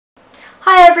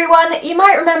Hi everyone, you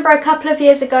might remember a couple of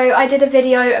years ago I did a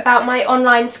video about my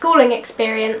online schooling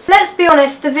experience. Let's be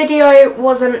honest, the video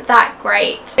wasn't that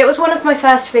great. It was one of my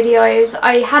first videos.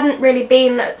 I hadn't really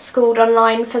been schooled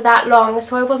online for that long,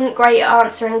 so I wasn't great at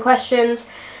answering questions,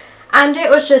 and it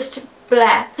was just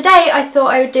bleh. Today I thought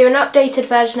I would do an updated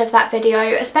version of that video,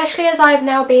 especially as I've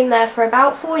now been there for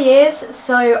about 4 years,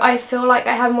 so I feel like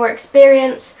I have more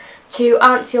experience to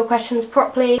answer your questions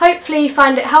properly. Hopefully you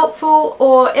find it helpful,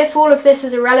 or if all of this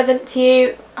is irrelevant to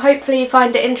you, hopefully you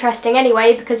find it interesting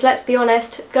anyway, because let's be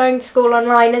honest, going to school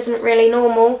online isn't really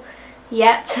normal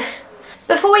yet.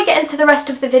 Before we get into the rest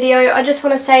of the video, I just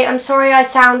want to say I'm sorry I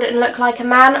sound and look like a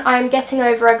man. I'm getting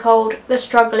over a cold. The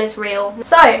struggle is real.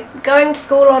 So, going to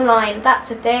school online,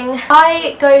 that's a thing.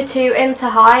 I go to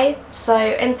InterHigh, so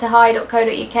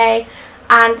interhigh.co.uk,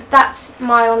 and that's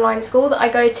my online school that I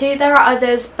go to. There are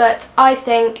others, but I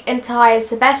think InterHigh is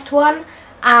the best one,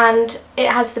 and it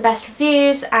has the best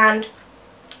reviews, and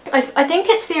I think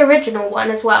it's the original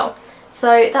one as well,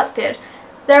 so that's good.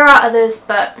 There are others,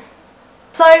 but...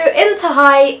 So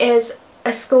InterHigh is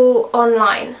a school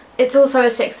online. It's also a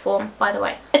sixth form, by the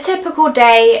way. A typical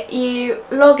day, you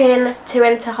log in to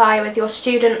InterHigh with your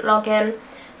student login,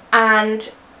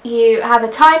 and you have a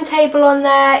timetable on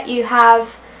there, you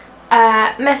have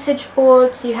message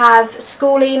boards, you have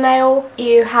school email,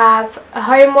 you have a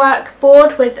homework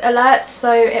board with alerts,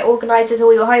 so it organises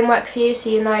all your homework for you so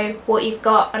you know what you've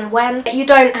got and when. You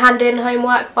don't hand in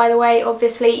homework, by the way,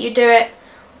 obviously. You do it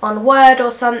on Word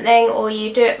or something, or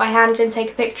you do it by hand and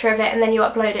take a picture of it and then you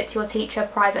upload it to your teacher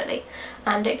privately,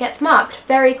 and it gets marked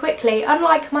very quickly,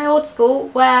 unlike my old school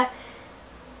where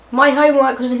my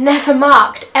homework was never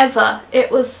marked, ever.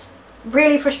 It was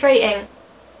really frustrating.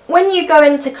 When you go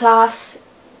into class,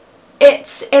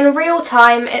 it's in real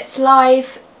time, it's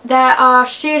live, there are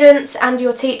students and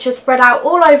your teacher spread out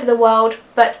all over the world,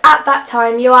 but at that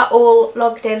time you are all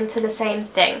logged into the same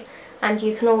thing and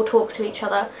you can all talk to each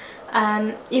other.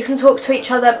 You can talk to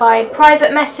each other by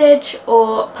private message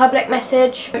or public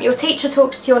message. Your teacher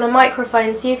talks to you on a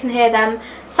microphone so you can hear them.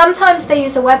 Sometimes they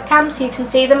use a webcam so you can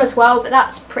see them as well, but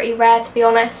that's pretty rare, to be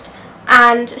honest.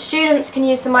 And students can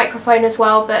use the microphone as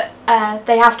well, but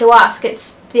they have to ask.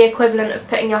 It's the equivalent of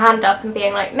putting your hand up and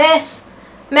being like, Miss,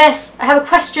 I have a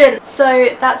question. So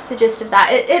that's the gist of that.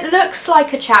 It looks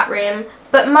like a chat room,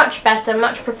 but much better,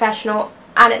 much professional,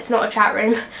 and it's not a chat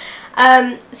room.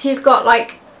 So you've got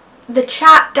like the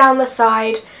chat down the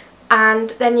side,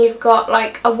 and then you've got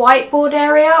like a whiteboard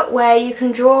area where you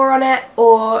can draw on it,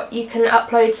 or you can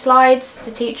upload slides.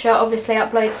 The teacher obviously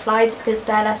uploads slides because it's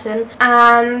their lesson,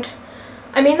 and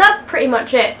I mean that's pretty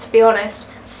much it, to be honest.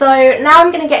 So now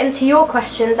I'm going to get into your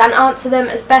questions and answer them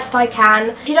as best I can.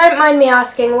 If you don't mind me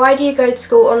asking, why do you go to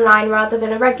school online rather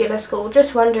than a regular school?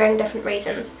 Just wondering, different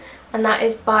reasons. And that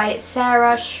is by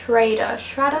Sarah Schrader.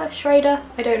 Schrader?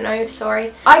 I don't know,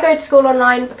 sorry. I go to school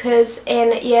online because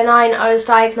in year 9 I was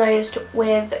diagnosed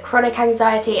with chronic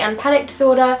anxiety and panic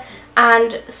disorder,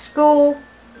 and school,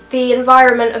 the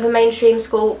environment of a mainstream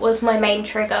school, was my main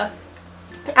trigger.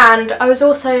 And I was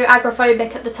also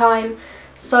agoraphobic at the time,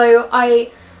 so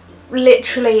I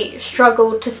literally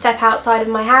struggled to step outside of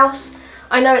my house.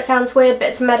 I know it sounds weird, but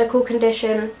it's a medical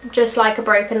condition, just like a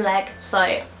broken leg,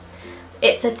 so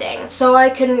it's a thing. So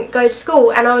I couldn't go to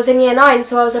school, and I was in year 9,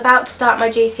 so I was about to start my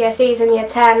GCSEs in year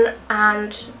 10,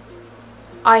 and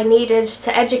I needed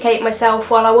to educate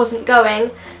myself while I wasn't going.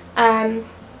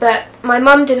 But my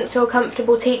mum didn't feel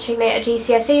comfortable teaching me at a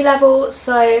GCSE level,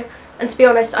 so, and to be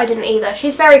honest, I didn't either.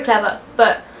 She's very clever,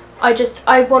 but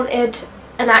I wanted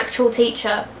an actual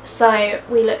teacher, so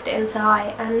we looked into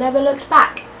InterHigh and never looked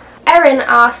back. Erin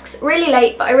asks, really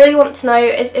late, but I really want to know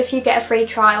is if you get a free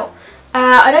trial.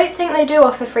 I don't think they do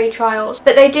offer free trials,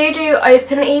 but they do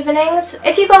open evenings.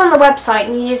 If you go on the website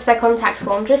and you use their contact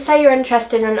form, just say you're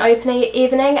interested in an open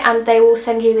evening and they will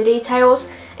send you the details.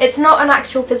 It's not an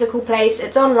actual physical place,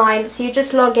 it's online, so you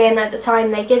just log in at the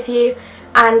time they give you,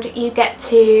 and you get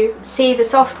to see the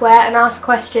software and ask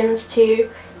questions to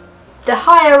the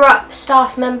higher up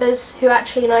staff members who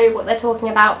actually know what they're talking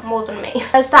about more than me.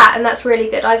 There's that, and that's really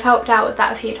good. I've helped out with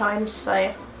that a few times,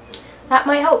 so that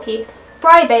might help you.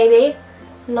 Baby,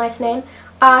 nice name,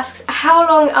 asks, how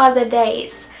long are the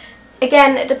days?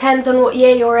 Again, it depends on what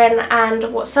year you're in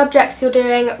and what subjects you're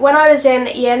doing. When I was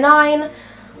in year 9,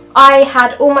 I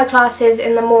had all my classes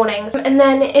in the mornings, and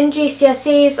then in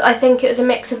GCSEs I think it was a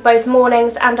mix of both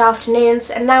mornings and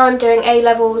afternoons, and now I'm doing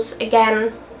A-levels,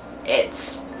 again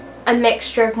it's a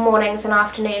mixture of mornings and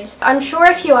afternoons. I'm sure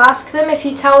if you ask them, if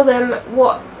you tell them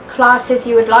what classes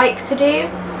you would like to do,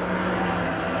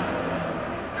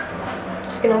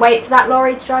 just going to wait for that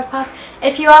lorry to drive past.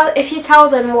 If you tell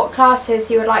them what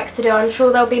classes you would like to do, I'm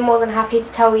sure they'll be more than happy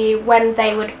to tell you when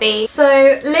they would be.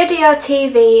 So Lydia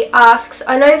TV asks,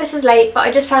 I know this is late, but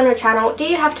I just found your channel. Do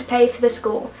you have to pay for the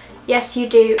school? Yes, you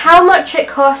do. How much it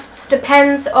costs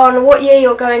depends on what year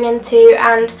you're going into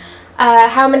and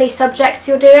how many subjects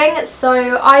you're doing.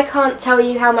 So I can't tell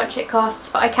you how much it costs,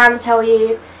 but I can tell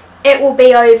you it will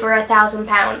be over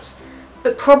 £1,000.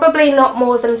 But probably not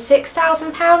more than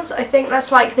 £6,000. I think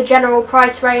that's like the general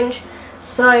price range.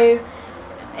 So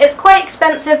it's quite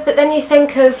expensive, but then you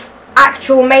think of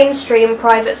actual mainstream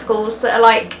private schools that are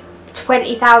like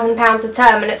 £20,000 a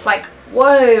term, and it's like,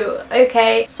 whoa,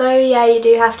 okay. So yeah, you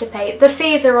do have to pay. The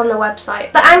fees are on the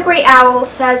website. The Angry Owl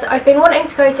says, I've been wanting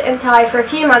to go to InterHigh for a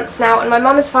few months now and my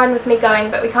mum is fine with me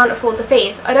going, but we can't afford the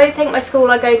fees. I don't think my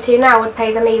school I go to now would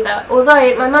pay them either,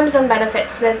 although my mum's on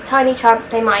benefits, so there's a tiny chance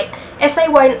they might. If they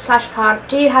won't/can't,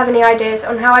 do you have any ideas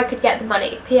on how I could get the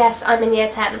money? P.S. I'm in year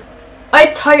 10. I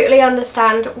totally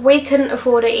understand. We couldn't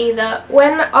afford it either.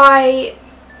 When I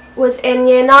was in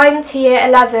year 9 to year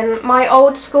 11, my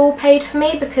old school paid for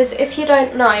me, because if you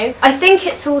don't know, I think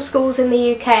it's all schools in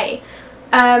the UK,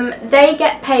 they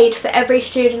get paid for every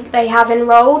student they have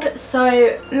enrolled.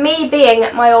 So me being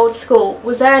at my old school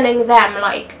was earning them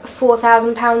like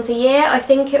 £4,000 a year, I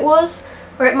think it was,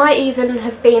 or it might even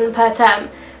have been per term.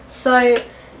 So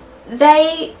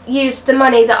they used the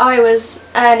money that I was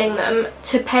earning them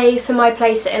to pay for my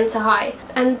place at InterHigh,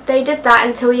 and they did that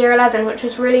until year 11, which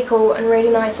was really cool and really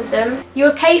nice of them.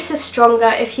 Your case is stronger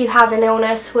if you have an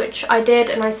illness, which I did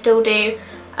and I still do,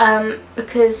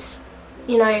 because,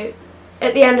 you know,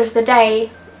 at the end of the day,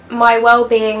 my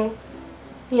well-being,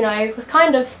 you know, was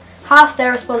kind of half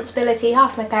their responsibility,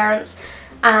 half my parents',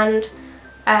 and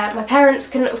my parents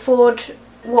couldn't afford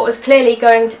what was clearly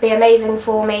going to be amazing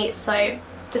for me, so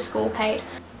the school paid.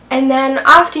 And then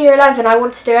after year 11 I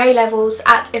wanted to do A-levels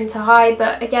at InterHigh,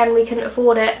 but again we couldn't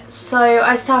afford it, so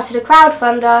I started a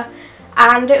crowdfunder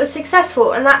and it was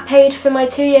successful, and that paid for my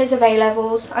 2 years of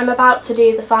A-levels. I'm about to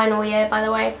do the final year, by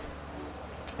the way,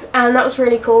 and that was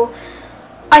really cool.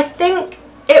 I think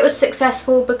it was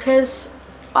successful because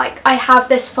like I have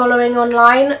this following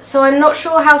online, so I'm not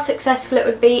sure how successful it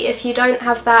would be if you don't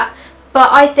have that. But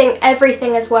I think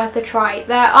everything is worth a try.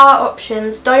 There are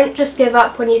options. Don't just give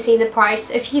up when you see the price.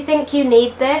 If you think you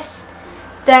need this,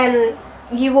 then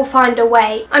you will find a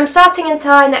way. I'm starting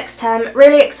InterHigh next term,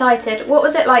 really excited. What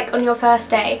was it like on your first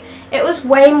day? It was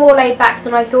way more laid back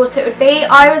than I thought it would be.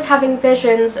 I was having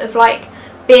visions of like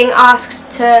being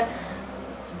asked to,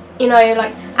 you know,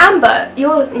 like, Amber,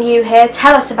 you're new here,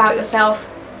 tell us about yourself.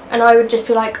 And I would just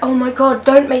be like, oh my god,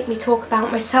 don't make me talk about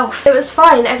myself. It was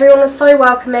fine, everyone was so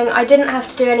welcoming, I didn't have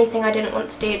to do anything I didn't want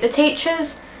to do. The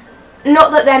teachers,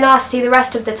 not that they're nasty the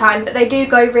rest of the time, but they do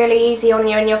go really easy on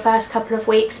you in your first couple of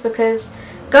weeks, because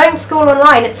going to school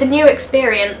online, it's a new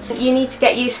experience. You need to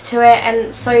get used to it,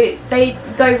 and so they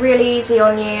go really easy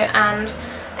on you. And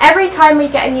every time we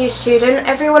get a new student,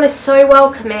 everyone is so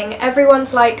welcoming.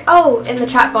 Everyone's like, oh, in the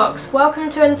chat box, welcome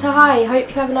to InterHigh, hope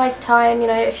you have a nice time, you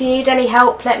know, if you need any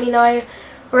help, let me know.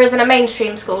 Whereas in a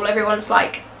mainstream school, everyone's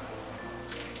like,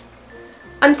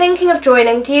 I'm thinking of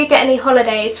joining, do you get any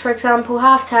holidays, for example,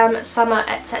 half term, summer,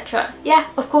 etc.? Yeah,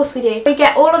 of course we do. We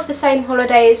get all of the same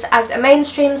holidays as a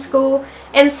mainstream school.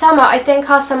 In summer, I think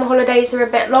our summer holidays are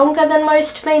a bit longer than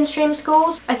most mainstream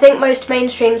schools. I think most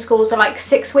mainstream schools are like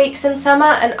 6 weeks in summer,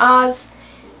 and ours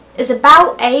is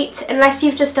about 8, unless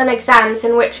you've just done exams,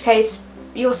 in which case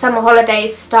your summer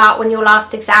holidays start when your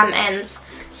last exam ends.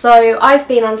 So I've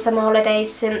been on summer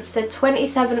holidays since the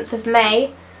 27th of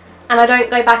May, and I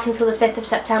don't go back until the 5th of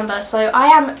September, so I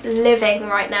am living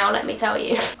right now, let me tell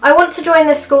you. I want to join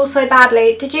this school so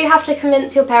badly. Did you have to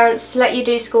convince your parents to let you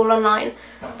do school online?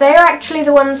 They are actually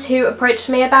the ones who approached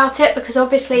me about it, because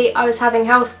obviously I was having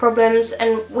health problems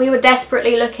and we were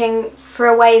desperately looking for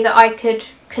a way that I could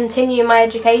continue my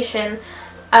education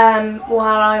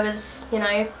while I was, you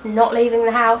know, not leaving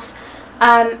the house.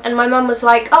 And my mum was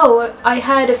like, oh, I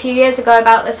heard a few years ago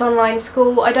about this online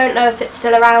school, I don't know if it's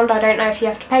still around, I don't know if you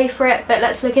have to pay for it, but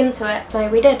let's look into it. So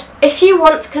we did. If you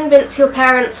want to convince your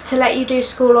parents to let you do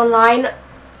school online,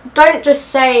 don't just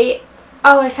say,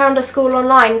 oh, I found a school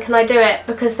online, can I do it?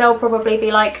 Because they'll probably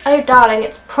be like, oh darling,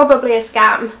 it's probably a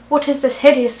scam. What is this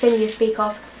hideous thing you speak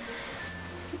of?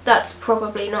 That's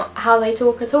probably not how they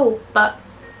talk at all, but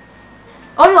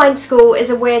online school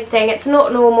is a weird thing. It's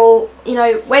not normal. You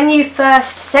know, when you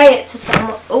first say it to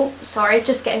someone, oh sorry,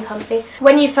 just getting comfy.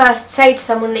 When you first say to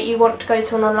someone that you want to go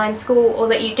to an online school, or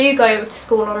that you do go to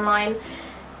school online,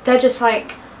 they're just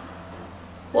like,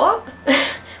 what?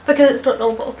 Because it's not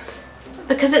normal.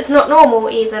 because it's not normal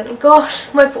even.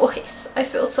 Gosh, my voice, I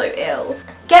feel so ill.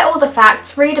 Get all the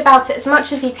facts, read about it as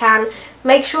much as you can,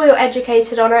 make sure you're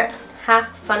educated on it, ha,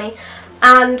 funny,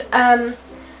 and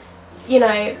you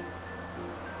know,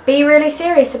 be really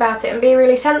serious about it and be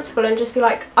really sensible and just be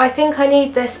like, I think I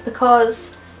need this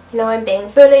because, you know, I'm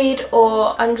being bullied,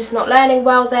 or I'm just not learning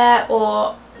well there,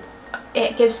 or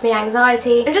it gives me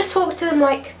anxiety, and just talk to them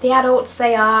like the adults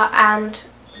they are, and,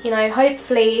 you know,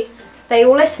 hopefully they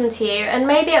will listen to you. And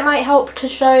maybe it might help to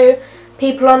show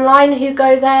people online who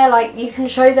go there, like you can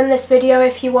show them this video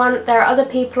if you want. There are other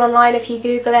people online, if you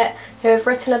Google it, who have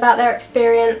written about their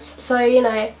experience. So, you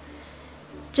know,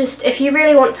 just if you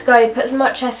really want to go, put as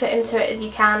much effort into it as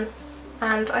you can,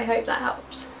 and I hope that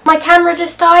helps. My camera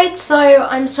just died, so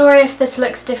I'm sorry if this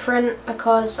looks different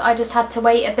because I just had to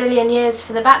wait a billion years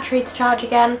for the battery to charge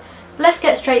again. Let's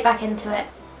get straight back into it.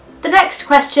 The next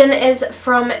question is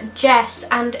from Jess,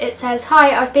 and it says,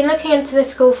 "Hi, I've been looking into this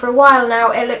school for a while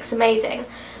now. It looks amazing.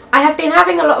 I have been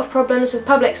having a lot of problems with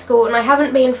public school and I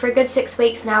haven't been for a good 6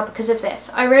 weeks now because of this.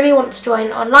 I really want to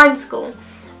join online school.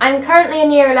 I'm currently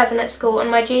in year 11 at school and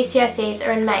my GCSEs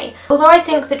are in May. Although I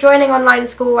think that joining online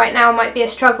school right now might be a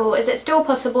struggle, is it still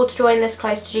possible to join this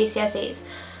close to GCSEs?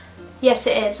 Yes,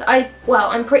 it is. Well,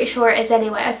 I'm pretty sure it is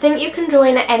anyway. I think you can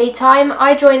join at any time.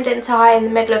 I joined InterHigh in the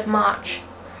middle of March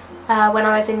when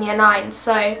I was in year 9,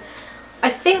 so I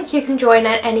think you can join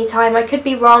at any time. I could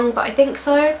be wrong, but I think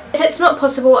so. If it's not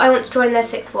possible, I want to join their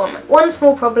 6th form. One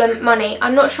small problem, money.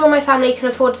 I'm not sure my family can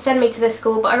afford to send me to this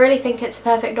school, but I really think it's a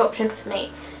perfect option for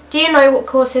me. Do you know what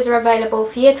courses are available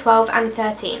for year 12 and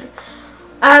 13?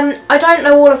 I don't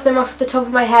know all of them off the top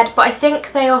of my head, but I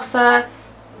think they offer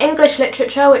English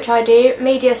literature, which I do,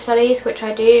 media studies, which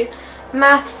I do,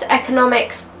 maths,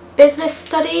 economics, business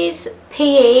studies,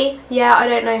 PE, yeah, I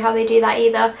don't know how they do that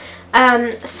either,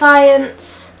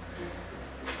 science,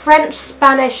 French,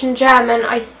 Spanish and German,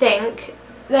 I think.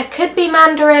 There could be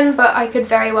Mandarin, but I could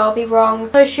very well be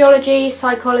wrong. Sociology,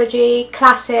 psychology,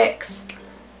 classics.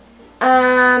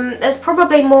 There's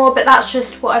probably more, but that's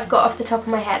just what I've got off the top of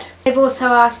my head. They've also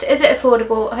asked, is it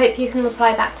affordable? I hope you can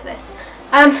reply back to this.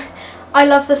 I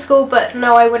love the school, but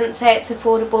no, I wouldn't say it's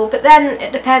affordable, but then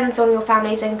it depends on your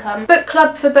family's income. Book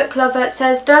Club for Book Lover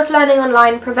says, does learning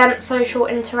online prevent social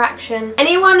interaction?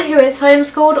 Anyone who is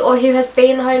homeschooled or who has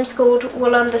been homeschooled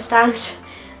will understand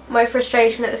my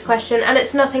frustration at this question, and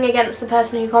it's nothing against the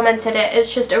person who commented it,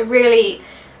 it's just a really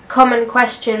common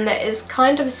question that is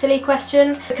kind of a silly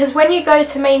question, because when you go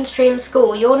to mainstream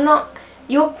school,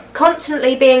 you're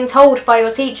constantly being told by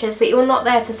your teachers that you're not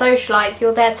there to socialise,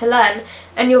 you're there to learn,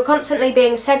 and you're constantly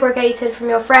being segregated from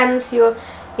your friends. You're,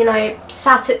 you know,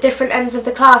 sat at different ends of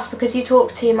the class because you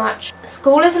talk too much.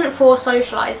 School isn't for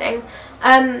socialising,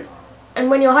 and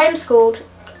when you're homeschooled,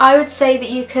 I would say that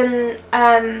you can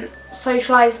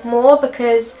socialise more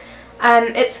because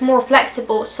it's more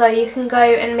flexible, so you can go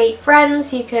and meet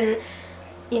friends, you can,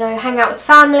 you know, hang out with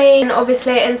family, and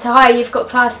obviously at InterHigh you've got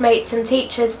classmates and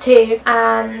teachers too,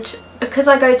 and because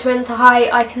I go to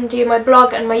InterHigh I can do my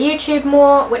blog and my YouTube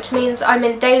more, which means I'm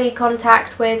in daily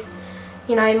contact with,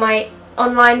 you know, my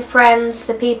online friends,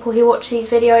 the people who watch these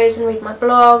videos and read my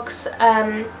blogs,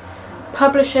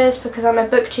 publishers, because I'm a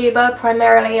booktuber,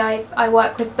 primarily I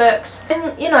work with books.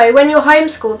 And, you know, when you're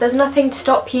homeschooled there's nothing to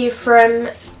stop you from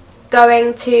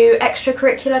going to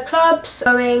extracurricular clubs,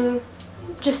 going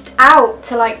just out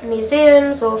to like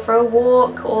museums or for a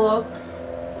walk or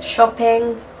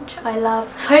shopping, which I love.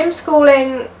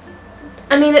 Homeschooling,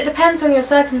 I mean, it depends on your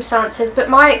circumstances, but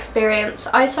my experience,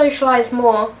 I socialise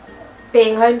more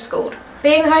being homeschooled.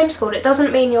 Being homeschooled, it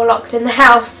doesn't mean you're locked in the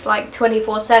house like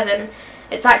 24/7.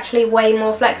 It's actually way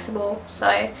more flexible. So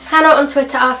Hannah on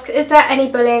Twitter asks, is there any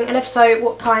bullying, and if so,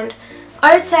 what kind?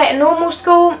 I would say at a normal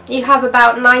school you have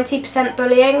about 90%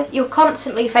 bullying. You're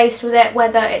constantly faced with it,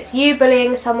 whether it's you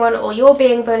bullying someone or you're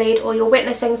being bullied or you're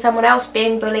witnessing someone else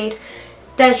being bullied.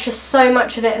 There's just so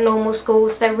much of it in normal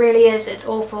schools, there really is, it's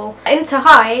awful.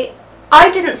 InterHigh,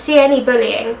 I didn't see any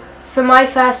bullying for my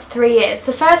first 3 years.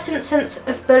 The first instance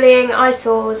of bullying I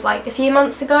saw was like a few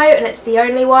months ago, and it's the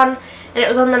only one, and it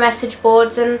was on the message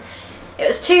boards, and it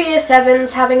was 2 year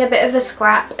 7s having a bit of a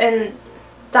scrap, and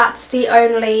that's the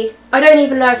only, I don't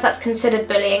even know if that's considered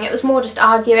bullying, it was more just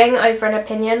arguing over an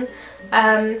opinion.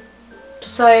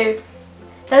 So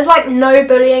there's like no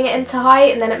bullying at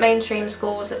InterHigh, and then at mainstream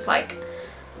schools it's like,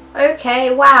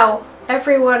 okay, wow,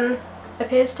 everyone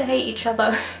appears to hate each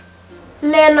other.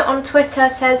 Lynn on Twitter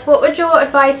says, what would your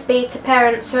advice be to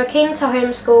parents who are keen to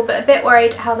homeschool but a bit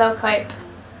worried how they'll cope?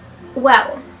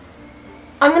 Well,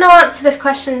 I'm going to answer this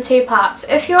question in two parts.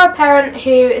 If you're a parent who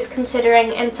is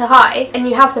considering InterHigh and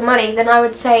you have the money, then I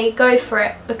would say go for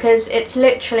it, because it's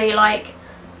literally like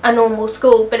a normal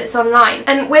school, but it's online.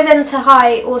 And with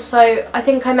InterHigh also, I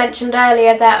think I mentioned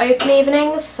earlier, they're open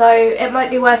evenings, so it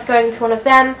might be worth going to one of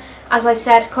them. As I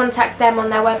said, contact them on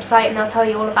their website and they'll tell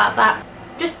you all about that.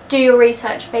 Just do your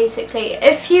research, basically.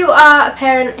 If you are a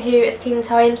parent who is keen to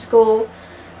homeschool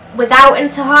without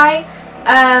InterHigh,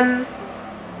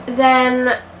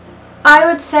 then I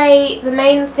would say the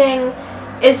main thing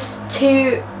is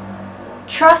to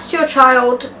trust your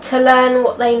child to learn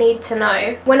what they need to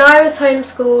know. When I was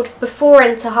homeschooled before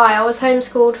InterHigh, I was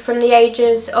homeschooled from the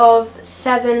ages of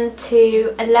 7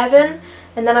 to 11,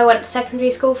 and then I went to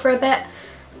secondary school for a bit,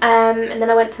 and then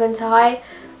I went to InterHigh.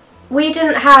 We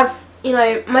didn't have, you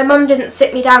know, my mum didn't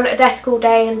sit me down at a desk all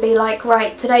day and be like,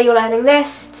 right, today you're learning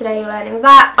this, today you're learning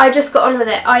that. I just got on with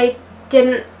it. I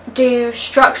didn't do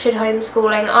structured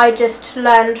homeschooling, I just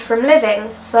learned from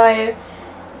living. So,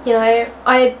 you know,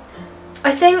 I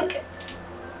think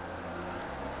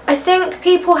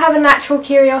people have a natural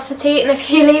curiosity, and if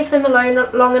you leave them alone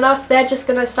long enough, they're just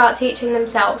going to start teaching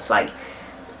themselves. Like,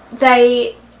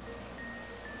 they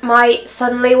might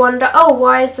suddenly wonder, oh,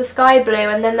 why is the sky blue?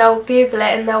 And then they'll Google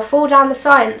it and they'll fall down the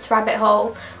science rabbit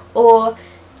hole. Or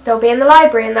they'll be in the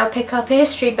library and they'll pick up a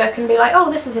history book and be like,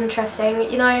 oh, this is interesting,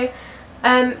 you know.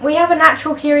 We have a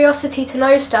natural curiosity to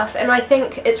know stuff, and I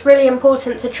think it's really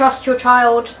important to trust your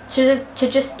child to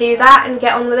just do that and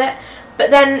get on with it. But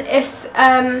then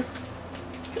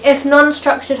if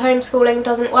non-structured homeschooling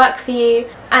doesn't work for you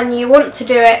and you want to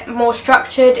do it more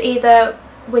structured, either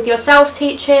with your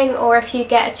self-teaching or if you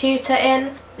get a tutor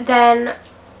in, then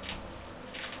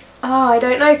I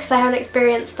don't know, because I haven't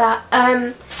experienced that.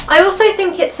 I also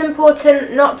think it's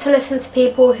important not to listen to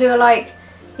people who are like,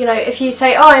 you know, if you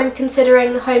say, oh, I'm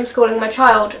considering homeschooling my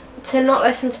child, to not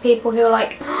listen to people who are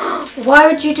like, why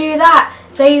would you do that?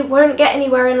 They won't get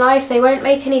anywhere in life, they won't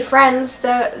make any friends,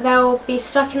 they'll be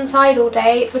stuck inside all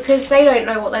day, because they don't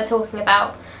know what they're talking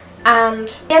about. And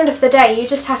at the end of the day, you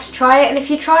just have to try it, and if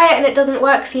you try it and it doesn't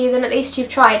work for you, then at least you've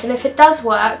tried. And if it does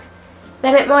work,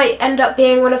 then it might end up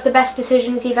being one of the best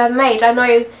decisions you've ever made. I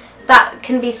know that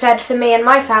can be said for me and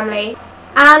my family.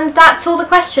 And that's all the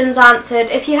questions answered.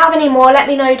 If you have any more, let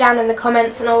me know down in the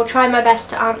comments and I will try my best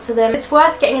to answer them. It's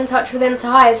worth getting in touch with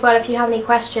InterHigh as well if you have any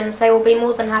questions. They will be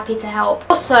more than happy to help.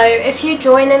 Also, if you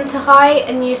join InterHigh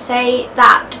and you say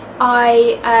that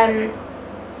I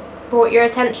brought your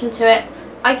attention to it,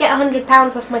 I get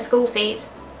 £100 off my school fees.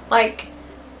 Like,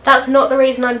 that's not the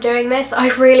reason I'm doing this. I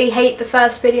really hate the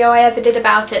first video I ever did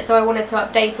about it, so I wanted to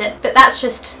update it. But that's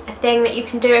just a thing that you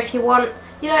can do if you want.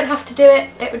 You don't have to do it,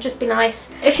 it would just be nice.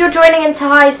 If you're joining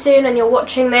InterHigh soon and you're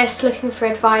watching this looking for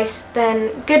advice,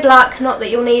 then good luck, not that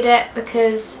you'll need it,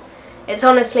 because it's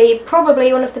honestly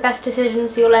probably one of the best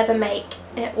decisions you'll ever make.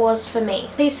 It was for me.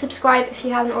 Please subscribe if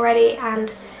you haven't already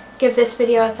and give this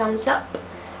video a thumbs up.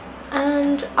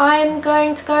 And I'm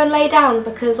going to go and lay down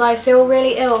because I feel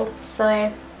really ill,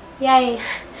 so yay.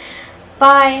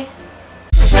 Bye.